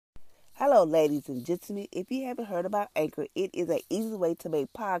Hello, ladies and gentlemen. If you haven't heard about Anchor, it is an easy way to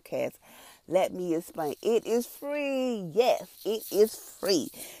make podcasts. Let me explain. It is free. Yes, it is free.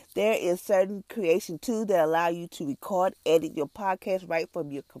 There is certain creation tools that allow you to record, edit your podcast right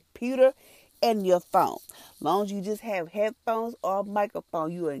from your computer and your phone. As long as you just have headphones or a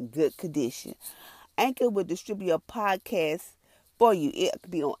microphone, you are in good condition. Anchor will distribute your podcast for you. It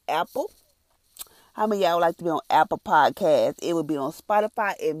could be on Apple. How many of y'all would like to be on Apple Podcasts? It would be on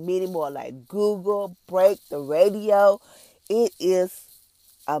Spotify and many more like Google, Break, the radio. It is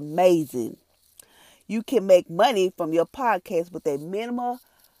amazing. You can make money from your podcast with a minimum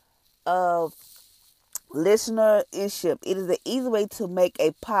of listenership. It is an easy way to make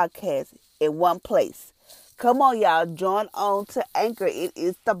a podcast in one place. Come on, y'all. Join on to Anchor. It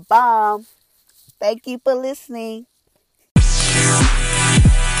is the bomb. Thank you for listening.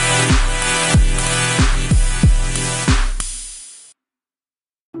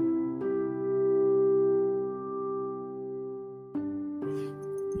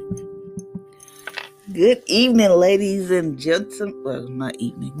 Good evening, ladies and gentlemen. Well, not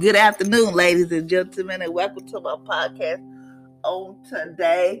evening. Good afternoon, ladies and gentlemen, and welcome to my podcast on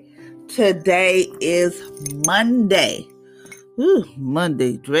today. Today is Monday.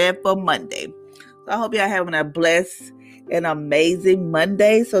 Monday. Dreadful Monday. So I hope y'all having a blessed and amazing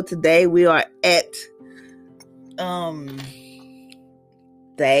Monday. So today we are at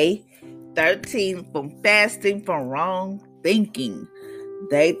day 13 from fasting from wrong thinking.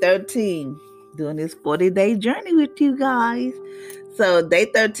 Day 13. Doing this 40-day journey with you guys. So day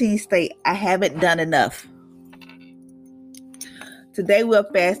 13 state, I haven't done enough. Today we're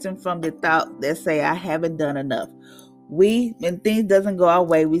fasting from the thought that say I haven't done enough. When things doesn't go our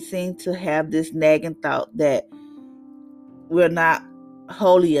way, we seem to have this nagging thought that we're not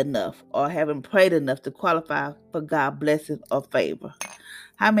holy enough or haven't prayed enough to qualify for God's blessing or favor.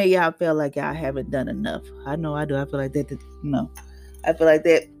 How many of y'all feel like y'all haven't done enough? I know I do. I feel like that. I feel like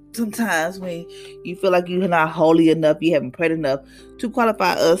that. Sometimes when you feel like you're not holy enough, you haven't prayed enough to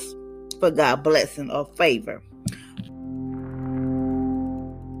qualify us for God's blessing or favor.